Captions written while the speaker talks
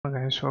Hello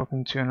guys,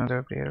 welcome to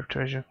another update of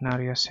Treasure of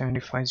Nadia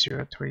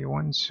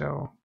 75031.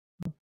 So,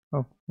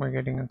 we're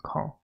getting a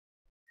call.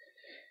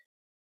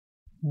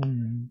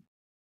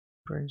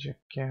 Project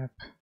gap.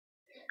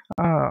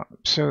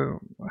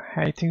 So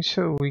I think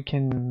so we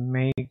can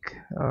make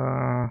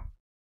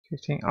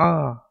 15.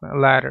 A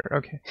ladder.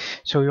 Okay,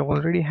 so we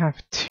already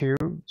have two.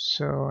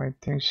 So I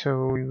think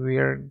so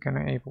we're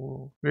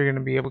gonna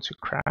be able to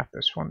craft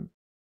this one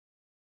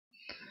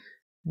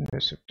in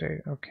this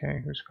update.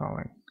 Okay, who's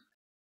calling?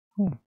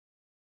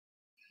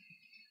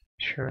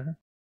 Sure.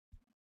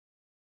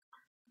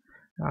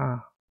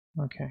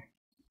 Okay.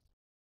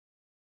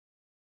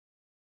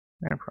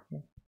 No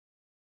problem.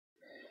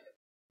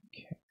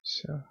 Okay,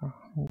 so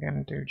I'm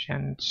gonna do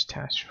Janet's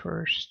task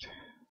first.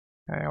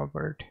 Hi,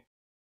 Albert.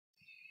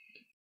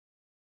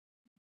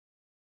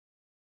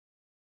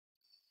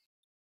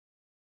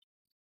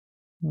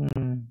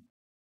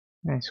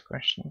 Nice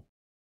question.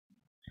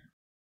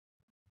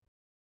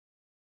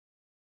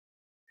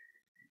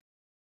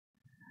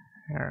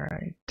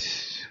 Alright,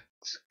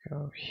 let's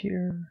go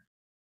here.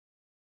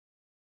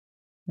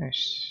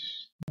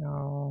 Nice.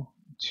 Now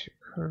to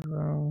her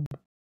room.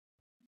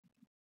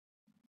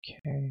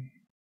 Okay.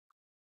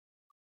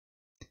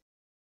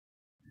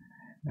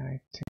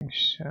 I think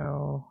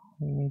so.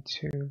 We need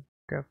to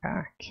go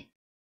back.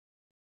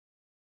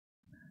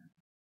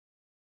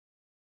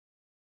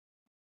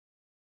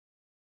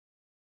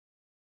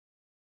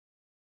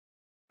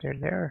 They're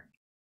there.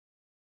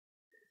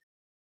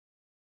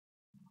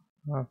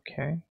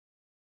 Okay.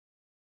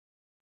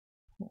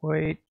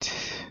 Wait.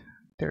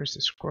 There's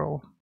the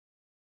scroll.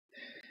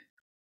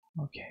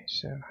 Okay,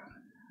 so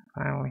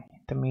finally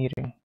the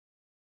meeting.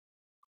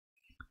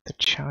 The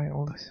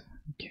child.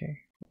 Okay.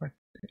 What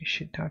is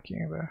she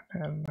talking about? I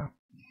don't know.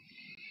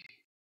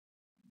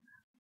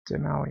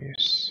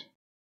 Demalius.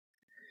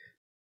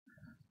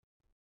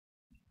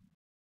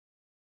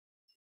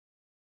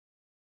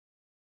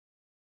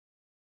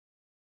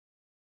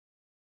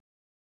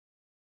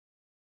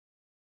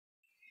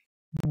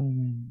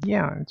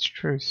 Yeah, it's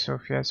true.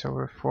 Sofia is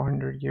over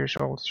 400 years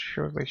old.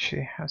 Surely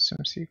she has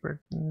some secret.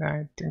 And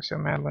I think so.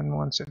 Madalyn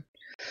wants it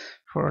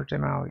for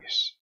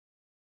Demalius.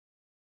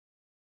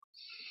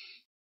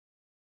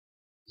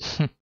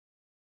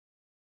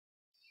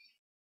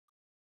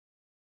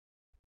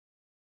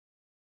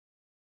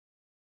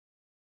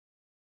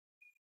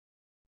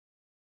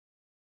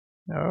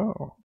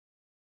 Oh.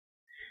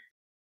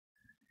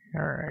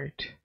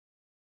 Alright.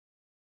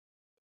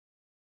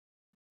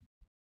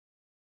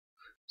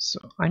 So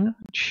I'm not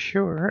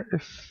sure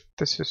if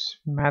this is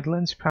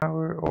Madalyn's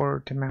power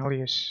or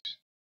Demalius'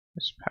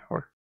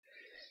 power.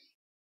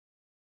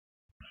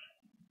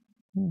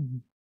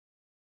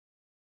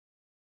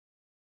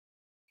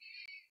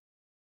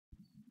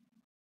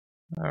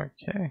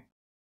 Okay.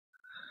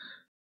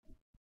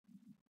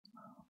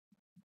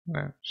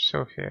 No,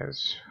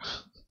 Sofia's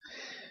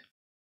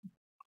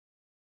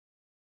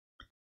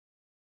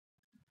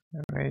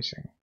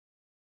amazing.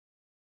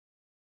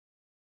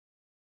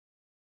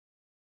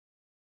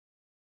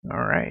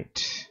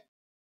 Alright.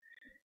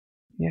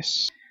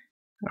 Yes.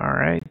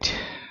 Alright.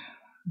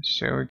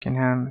 So we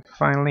can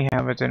finally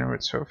have a dinner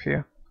with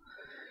Sofia.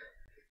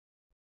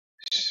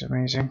 This is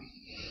amazing.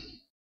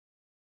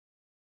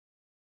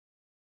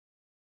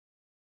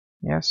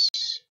 Yes.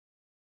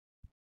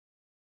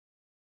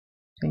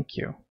 Thank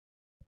you.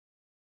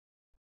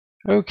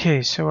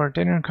 Okay, so our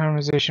dinner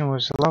conversation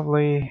was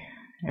lovely,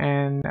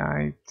 and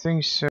I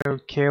think so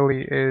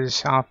Kaley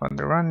is off on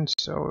the run,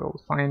 so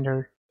we'll find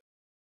her.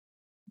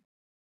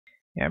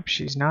 Yep,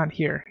 she's not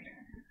here.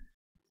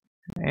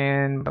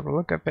 And by the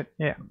look of it,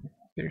 yeah,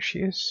 there she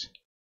is.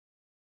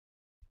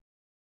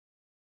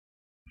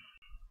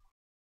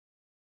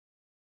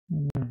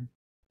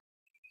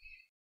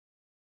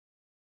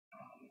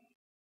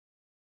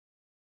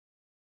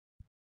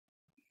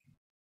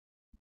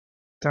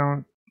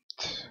 Don't.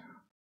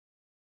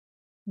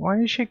 Why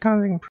is she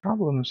causing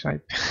problems?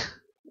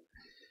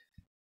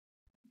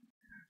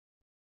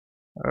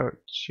 Oh,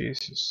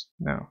 Jesus,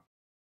 no.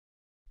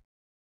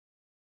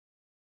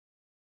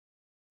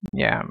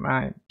 Yeah,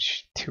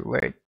 too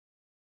late.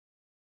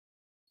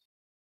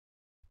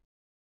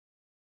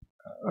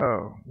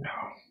 Oh, no.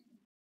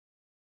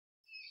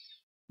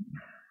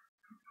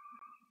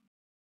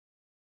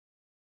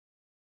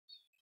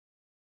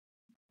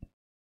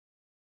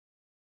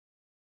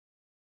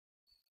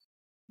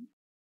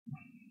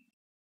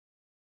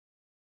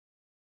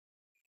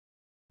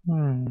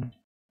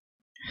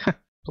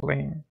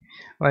 Blame.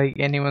 Like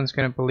anyone's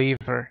gonna believe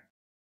her.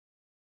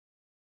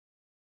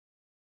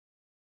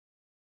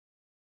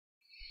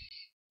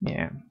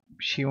 Yeah,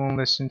 she won't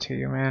listen to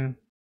you, man.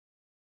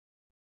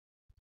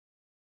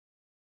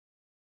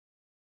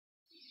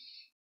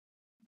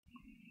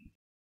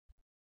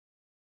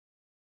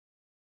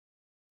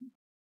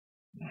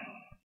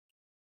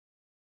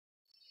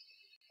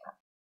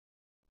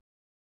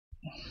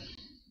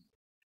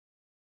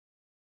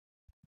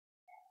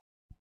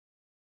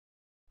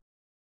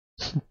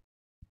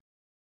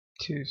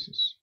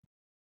 Jesus.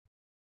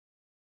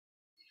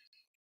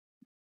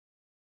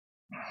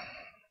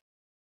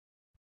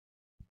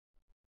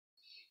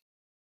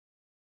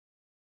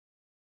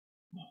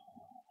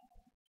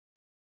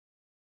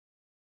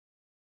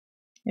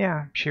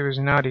 Yeah, she was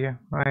Nadia.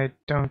 I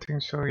don't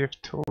think so.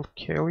 You've told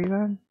Kaley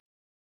that?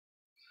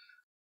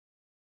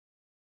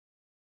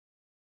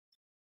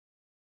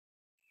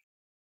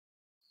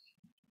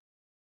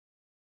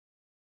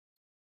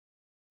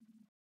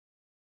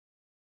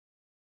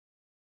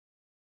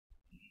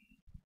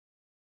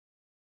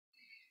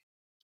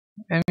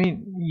 I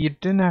mean, you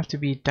didn't have to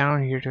be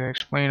down here to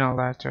explain all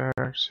that to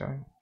her, so I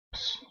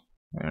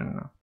don't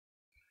know.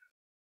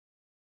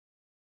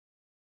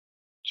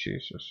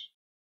 Jesus.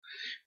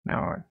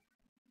 Now what?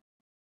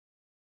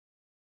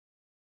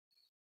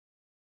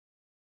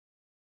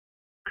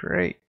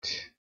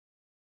 Great.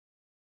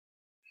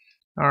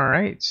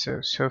 Alright,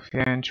 so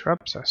Sofia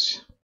interrupts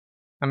us.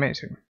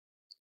 Amazing.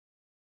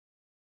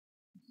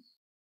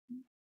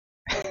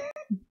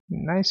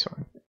 Nice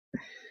one.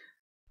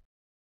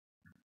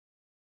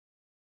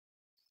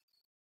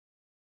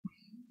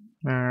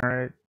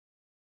 Alright.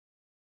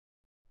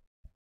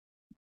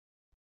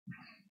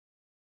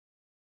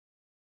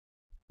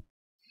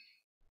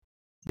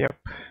 Yep.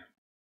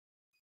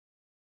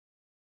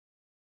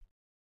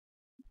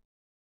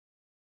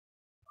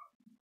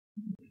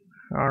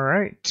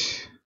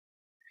 Alright.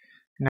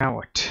 Now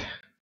what?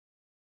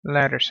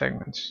 Ladder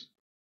segments.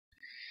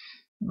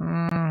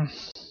 Okay.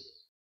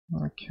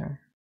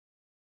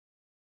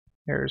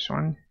 Here's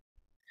one.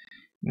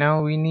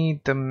 Now we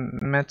need the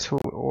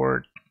metal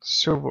or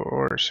silver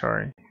ore,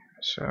 sorry.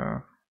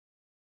 So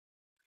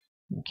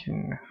we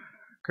can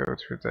go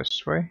through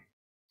this way.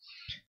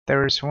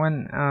 There is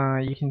one,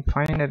 you can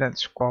find it at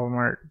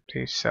Walmart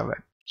to sell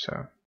it.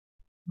 So,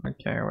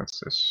 okay, what's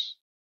this?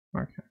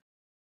 Okay.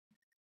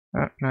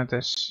 Not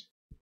this.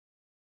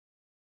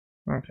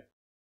 Okay.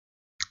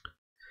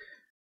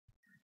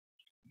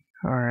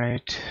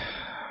 Alright.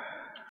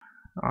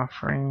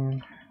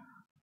 Offering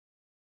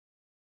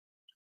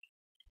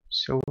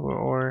silver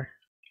ore,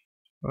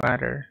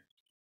 ladder.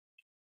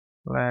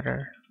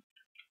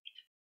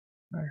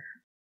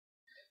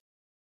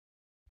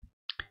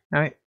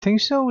 I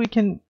think so we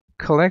can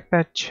collect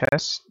that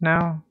chest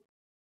now.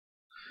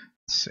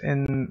 It's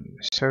in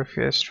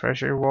Sofia's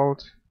treasure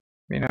vault.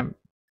 You know,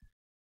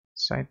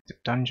 inside the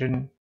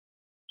dungeon.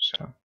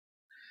 So,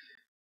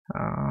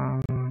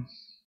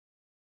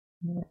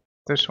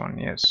 this one,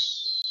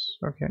 yes.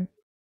 Okay.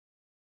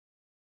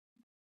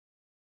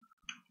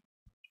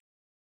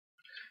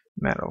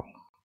 Metal.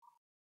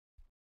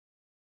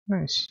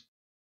 Nice.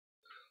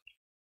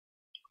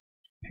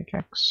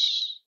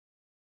 Pickaxe.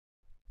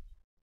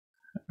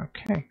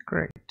 Okay,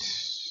 great.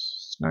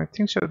 Now I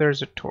think so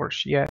there's a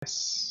torch,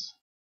 yes.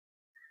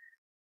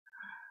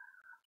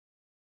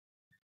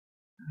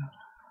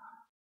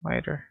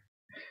 Lighter.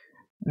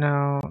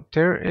 Now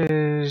there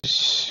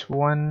is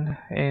one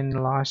in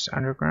Lost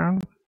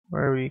Underground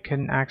where we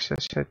can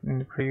access it in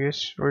the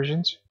previous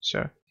versions.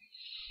 So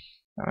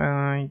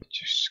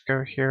just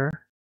go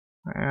here,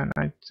 and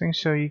I think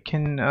so you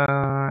can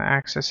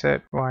access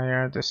it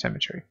via the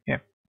cemetery. Yeah.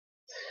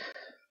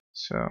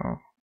 So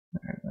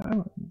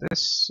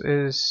this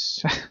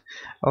is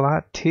a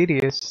lot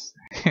tedious.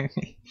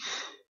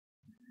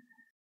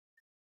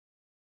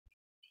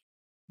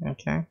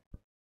 Okay.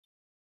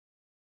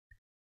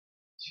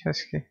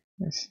 Chesky.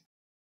 Yes.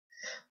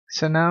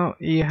 So now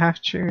you have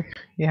to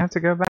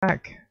go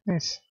back.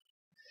 Nice.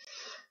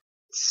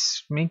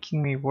 It's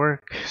making me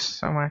work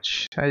so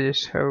much. I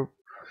just hope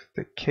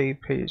the K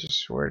page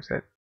is worth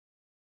it.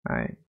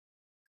 I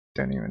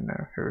don't even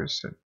know who it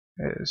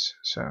is.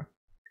 So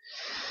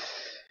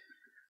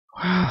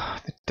wow,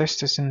 the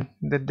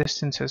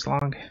distance is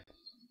long.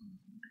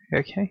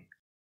 Okay.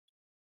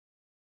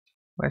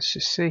 Let's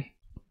just see.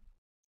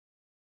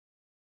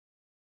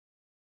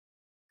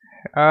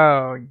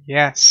 Oh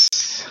yes.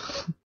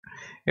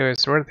 It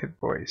was worth it,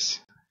 boys.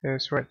 It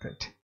was worth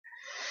it.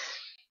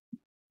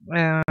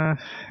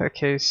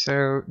 Okay,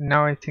 so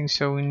now I think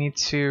so we need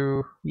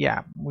to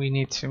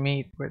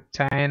meet with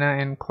Diana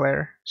and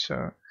Claire.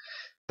 So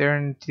they're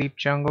in deep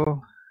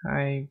jungle.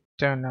 I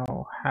don't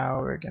know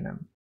how we're gonna.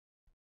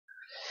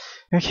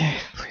 Okay,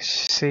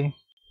 let's see.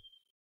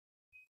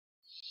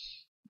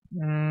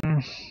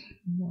 If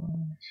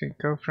we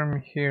go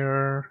from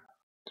here,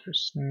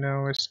 there's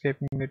no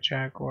escaping the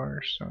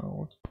jaguar, so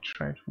we'll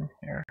try from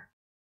here.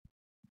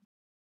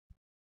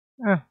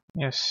 Ah,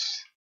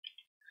 yes.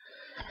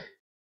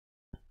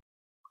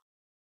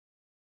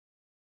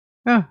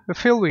 Ah, a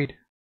Philweed.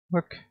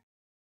 Look.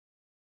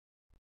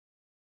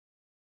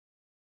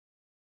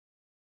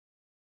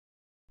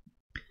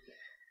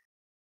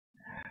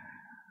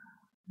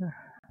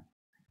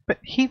 But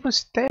he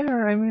was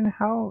there. I mean,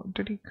 how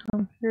did he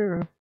come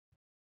here?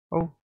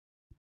 Oh,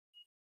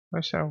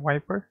 was that a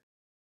wiper?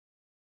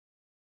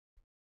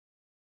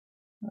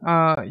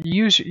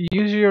 Use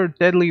your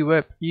deadly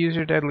whip. Use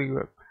your deadly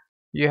whip.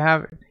 You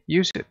have it.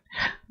 Use it.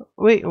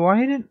 Wait,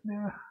 why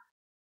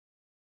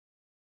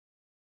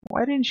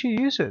didn't you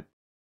use it?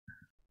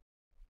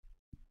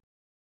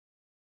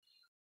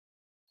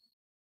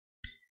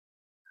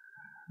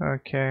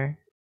 Okay.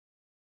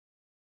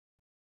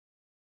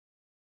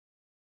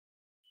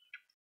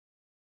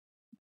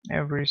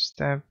 Every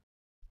step.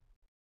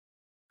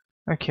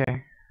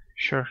 Okay,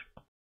 sure.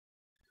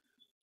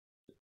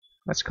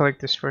 Let's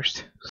collect this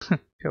first.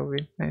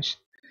 Philweed, nice.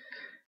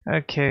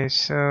 Okay,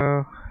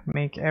 so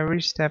make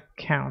every step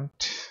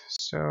count.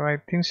 So I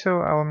think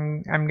so.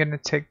 I'm gonna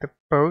take the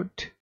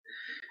boat.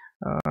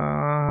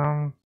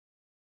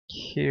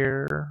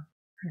 Here,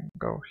 and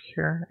go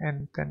here,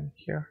 and then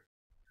here.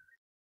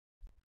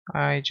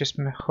 I just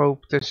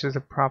hope this is the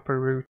proper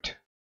route.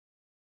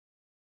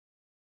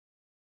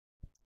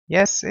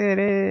 Yes, it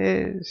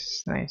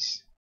is.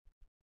 Nice.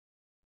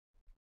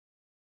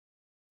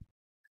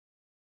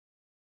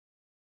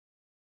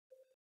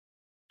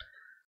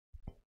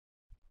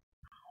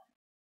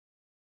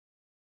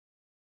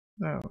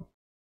 Oh.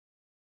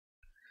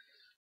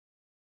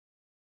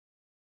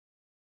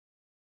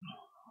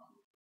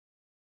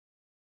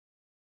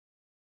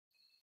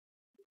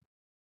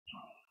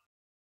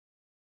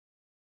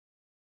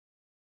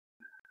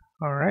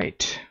 All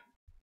right.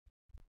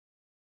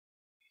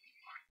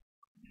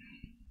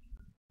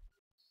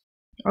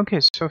 Okay,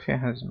 Sofia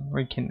has.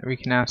 We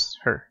can ask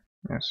her.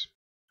 Yes.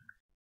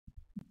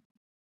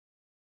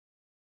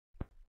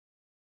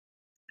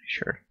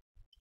 Sure.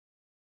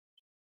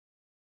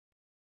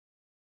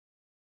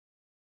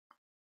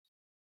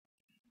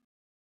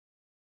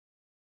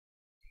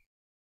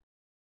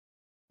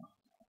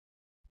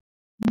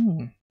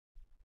 Hmm.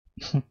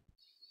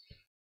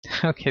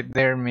 Okay,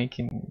 they're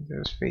making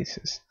those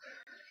faces.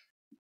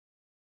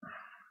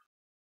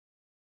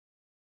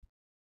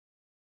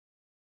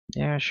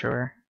 Yeah,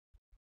 sure.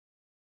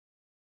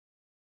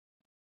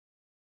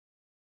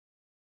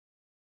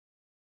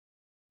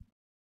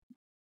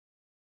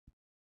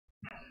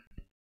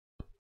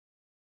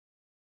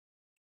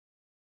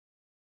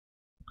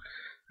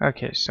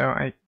 Okay, so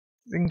I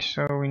think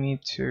so we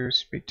need to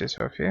speak to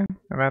Sofia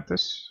about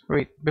this.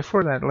 Wait,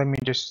 before that, let me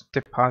just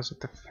deposit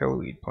the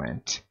Philweed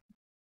plant.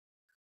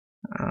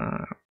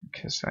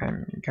 Because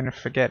I'm gonna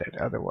forget it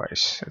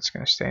otherwise. It's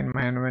gonna stay in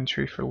my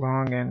inventory for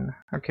long. And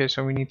okay,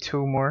 so we need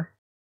 2 more.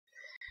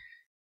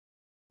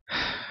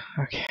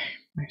 Okay,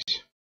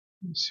 nice.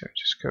 So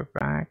just go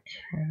back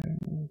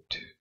and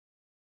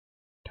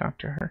talk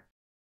to her.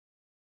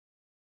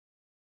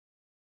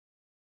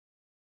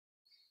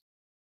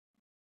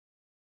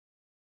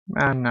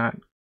 I'm not.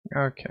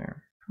 Okay,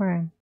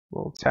 fine.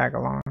 We'll tag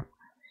along.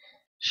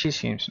 She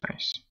seems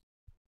nice.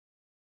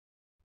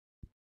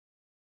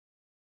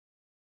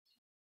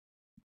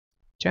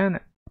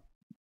 Janet.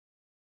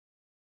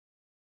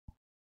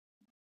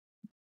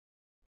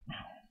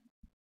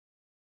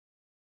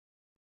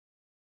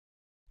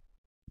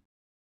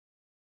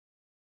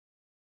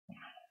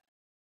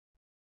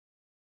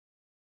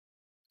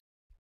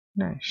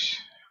 Nice.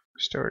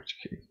 Storage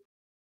key.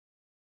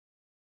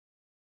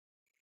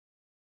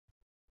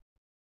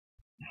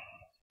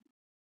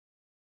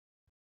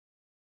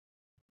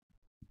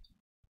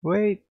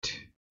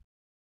 Wait.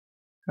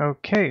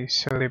 Okay,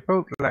 so they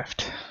both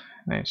left.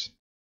 Nice.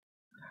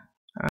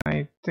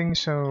 I think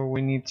so.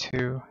 We need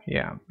to,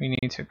 yeah, we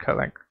need to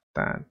collect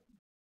that.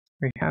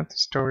 We have the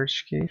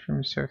storage key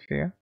from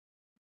Sofia.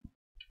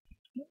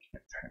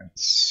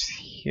 It's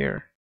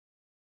here.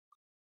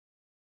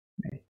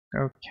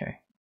 Okay.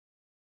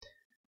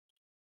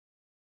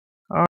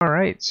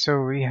 Alright,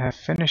 so we have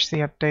finished the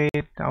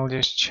update. I'll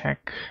just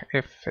check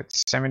if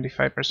it's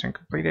 75%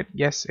 completed.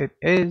 Yes, it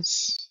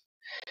is.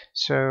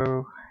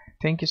 So,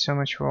 thank you so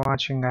much for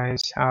watching,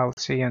 guys. I'll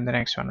see you in the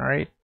next one,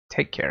 alright?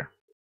 Take care.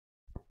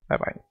 Bye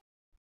bye.